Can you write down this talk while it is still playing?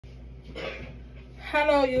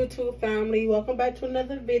Hello YouTube family, welcome back to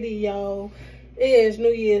another video. It is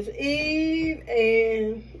New Year's Eve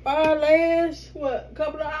and our last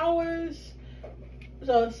couple of hours,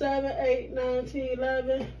 so 7, 8, 9, 10,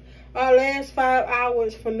 11, our last 5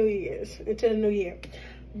 hours for New Year's until the new year.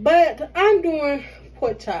 But I'm doing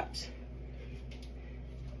pork chops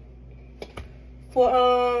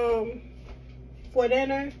for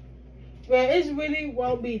dinner. Well, it really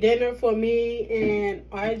won't be dinner for me and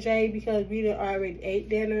RJ because we done already ate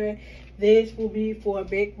dinner. This will be for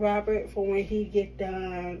Big Robert for when he get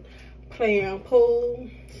done playing pool.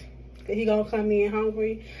 He gonna come in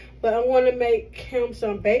hungry. But I want to make him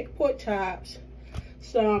some baked pork chops.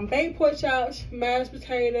 Some baked pork chops, mashed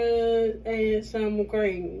potatoes, and some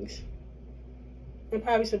greens. And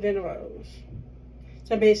probably some dinner rolls.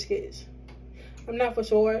 Some biscuits. I'm not for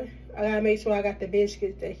sure. I gotta make sure I got the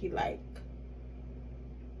biscuits that he like.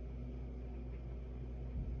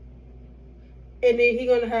 And then he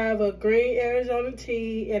gonna have a green Arizona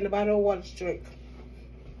tea and a bottle of water to drink.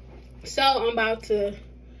 So I'm about to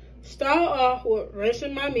start off with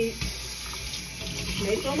rinsing my meat.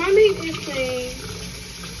 Make sure my meat is clean.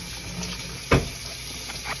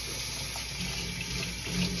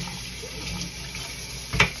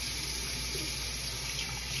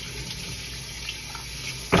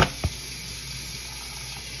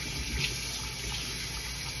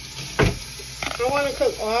 I want to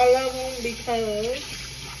cook all of them because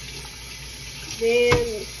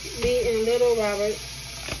then me and little Robert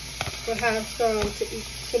will have some to eat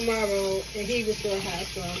tomorrow, and he will still have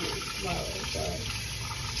some tomorrow. So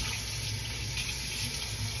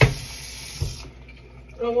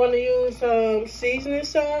I want to use some seasoning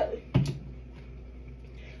salt,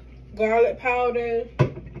 garlic powder,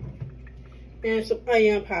 and some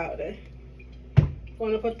onion powder. I'm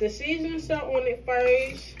going to put the seasoning salt on it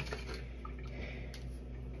first.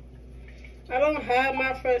 I don't have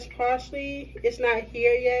my fresh parsley. It's not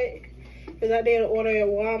here yet because I did order at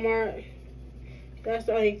Walmart. That's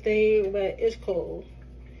the only thing, but it's cool.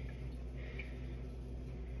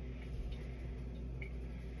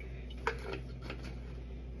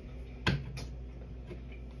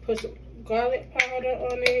 Put some garlic powder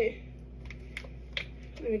on it.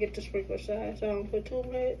 Let me get the sprinkler size so I don't put too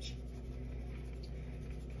much.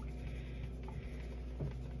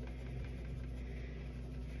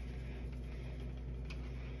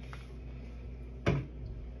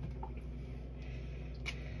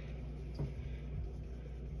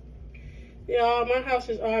 Y'all, my house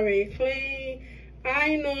is already clean.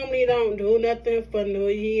 I normally don't do nothing for New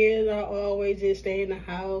Year's. I always just stay in the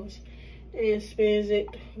house and spend it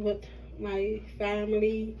with my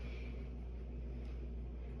family.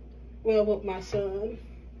 Well, with my son.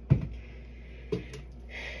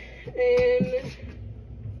 And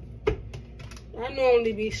I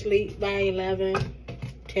normally be asleep by 11,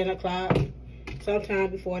 10 o'clock. Sometime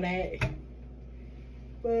before that.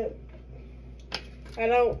 But I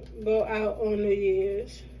don't go out on New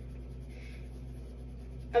Year's.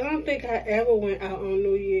 I don't think I ever went out on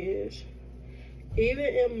New Year's. Even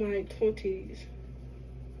in my 20s.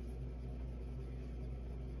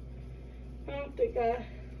 I don't think I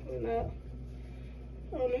went out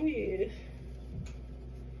on New Year's.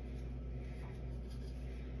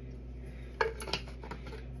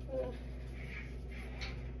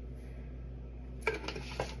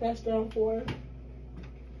 That's done for.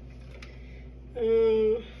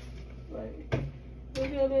 Right.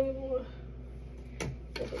 Maybe a little bit more.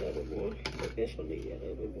 Just a little bit more. This will need a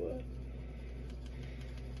little bit more.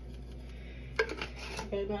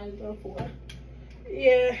 Okay, now it's done for.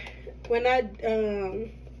 Yeah, when I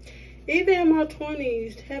even in my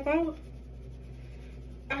 20s, have I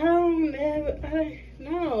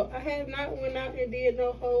have not went out and did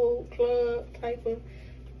no whole club type of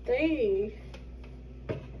thing.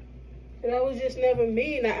 And that was just never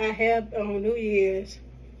me. Now I have on New Year's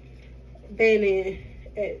been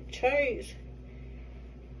at church.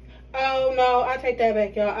 Oh no, I take that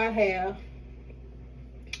back, y'all. I have.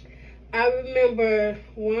 I remember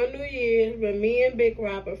one New Year's when me and Big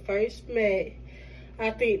Robert first met.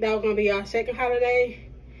 I think that was gonna be our second holiday.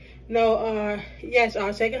 No, yes,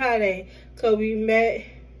 our second holiday. Cause we met.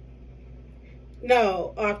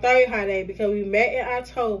 No, our third holiday because we met in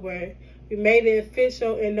October. We made it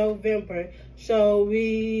official in November. So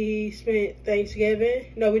we spent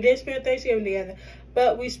Thanksgiving. No, we didn't spend Thanksgiving together.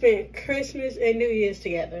 But we spent Christmas and New Year's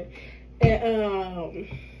together. And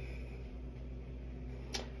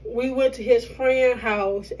we went to his friend's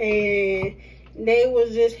house and they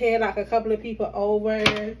was just had like a couple of people over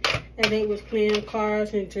and they was playing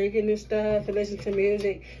cards and drinking and stuff and listening to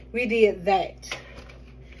music. We did that.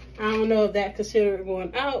 I don't know if that considered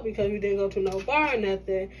going out because we didn't go to no bar or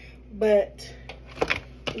nothing, but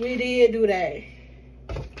we did do that.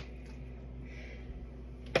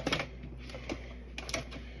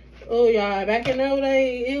 Oh, y'all, back in those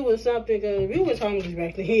days, it was something, because we was homeless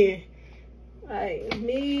back then. Like,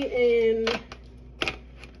 me and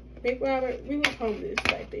Big Robert, we was homeless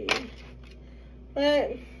back then.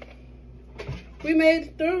 But we made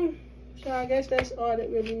it through. So I guess that's all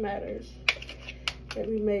that really matters, that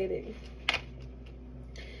we made it.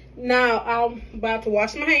 Now, I'm about to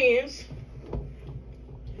wash my hands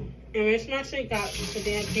and rinse my sink out, and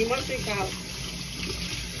then clean my sink out.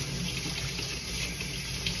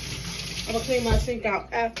 I'm gonna clean my sink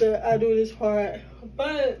out after I do this part,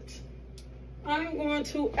 but I'm going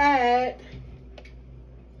to add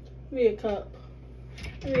me a cup.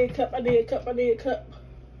 I need a cup.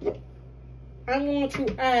 I'm going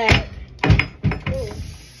to add, I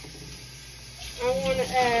want to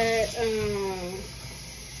add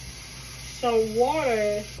some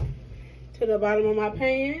water to the bottom of my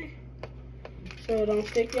pan so it don't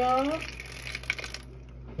stick, y'all.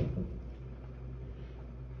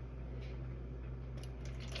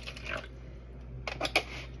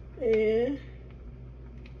 And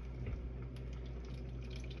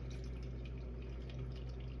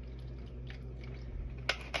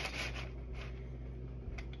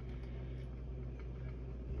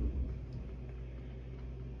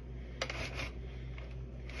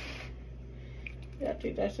yeah, I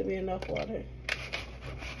think that should be enough water.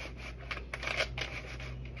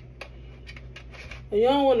 And you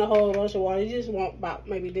don't want a whole bunch of water. You just want about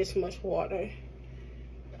maybe this much water.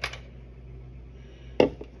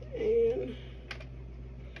 And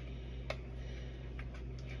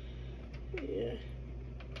yeah,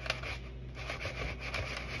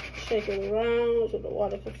 shake it around so the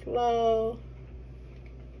water can flow.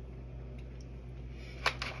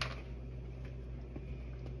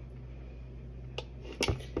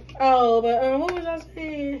 Oh, but what was I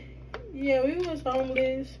saying? Yeah, we was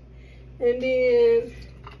homeless, and then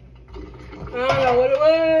I don't know what it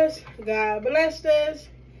was. God blessed us.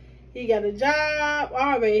 He got a job.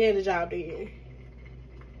 I already had a job then,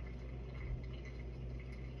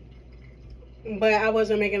 but I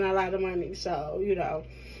wasn't making a lot of money, so you know.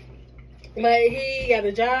 But he got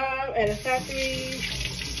a job at a factory.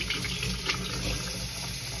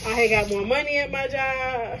 I had got more money at my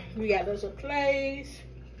job. We got us a place.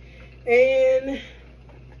 And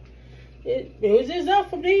it was just up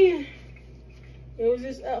from there. It was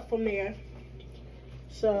just up from there.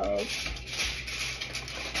 So,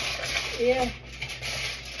 yeah.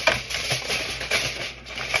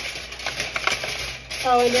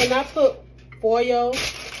 Oh, and then I put foil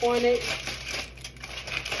on it.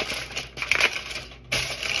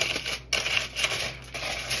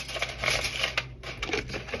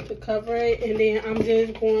 To cover it. And then I'm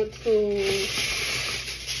just going to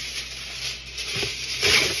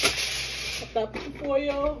up the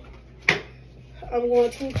foil. I'm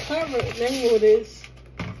going to cover it. Let me move this.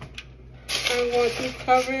 I'm going to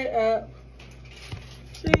cover it up.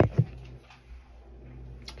 See?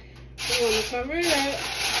 I'm going to cover it up.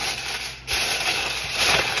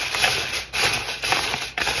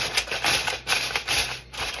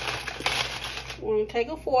 I'm going to take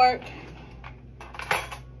a fork.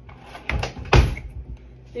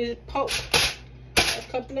 Just poke a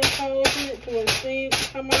couple of holes in it to the seeds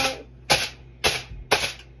come out.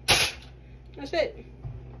 That's it.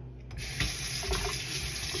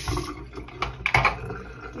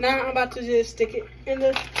 Now I'm about to just stick it in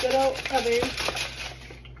the little oven.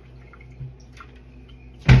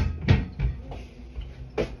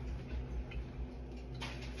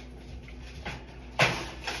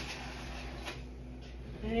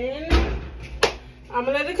 And I'm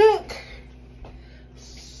gonna let it cook.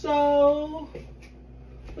 So,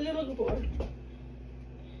 what are you looking for?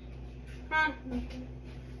 Huh?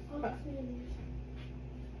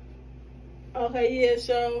 Okay, yeah,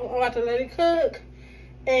 so I'm about to let it cook.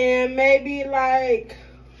 And maybe like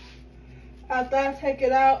after I take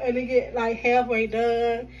it out and it get like halfway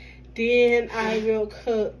done, then I will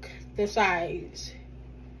cook the sides.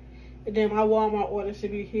 And then my Walmart order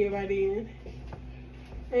should be here by then.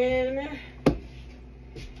 And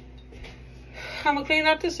I'm gonna clean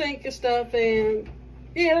up the sink and stuff, and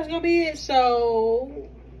yeah, that's gonna be it. So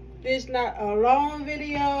it's not a long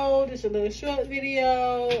video, just a little short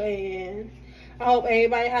video, and I hope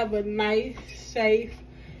everybody have a nice, safe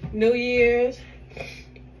New Year's.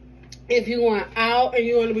 If you want out and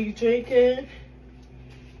you want to be drinking,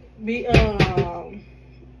 be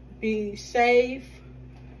safe,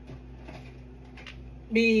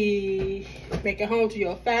 make it home to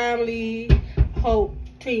your family. Hope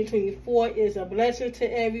 2024 is a blessing to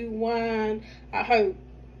everyone. I hope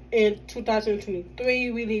in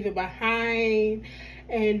 2023 we leave it behind,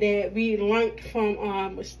 and that we learned from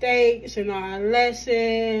our mistakes and our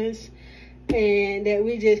lessons, and that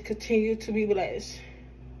we just continue to be blessed.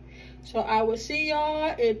 So I will see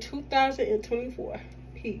y'all in 2024.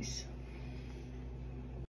 Peace.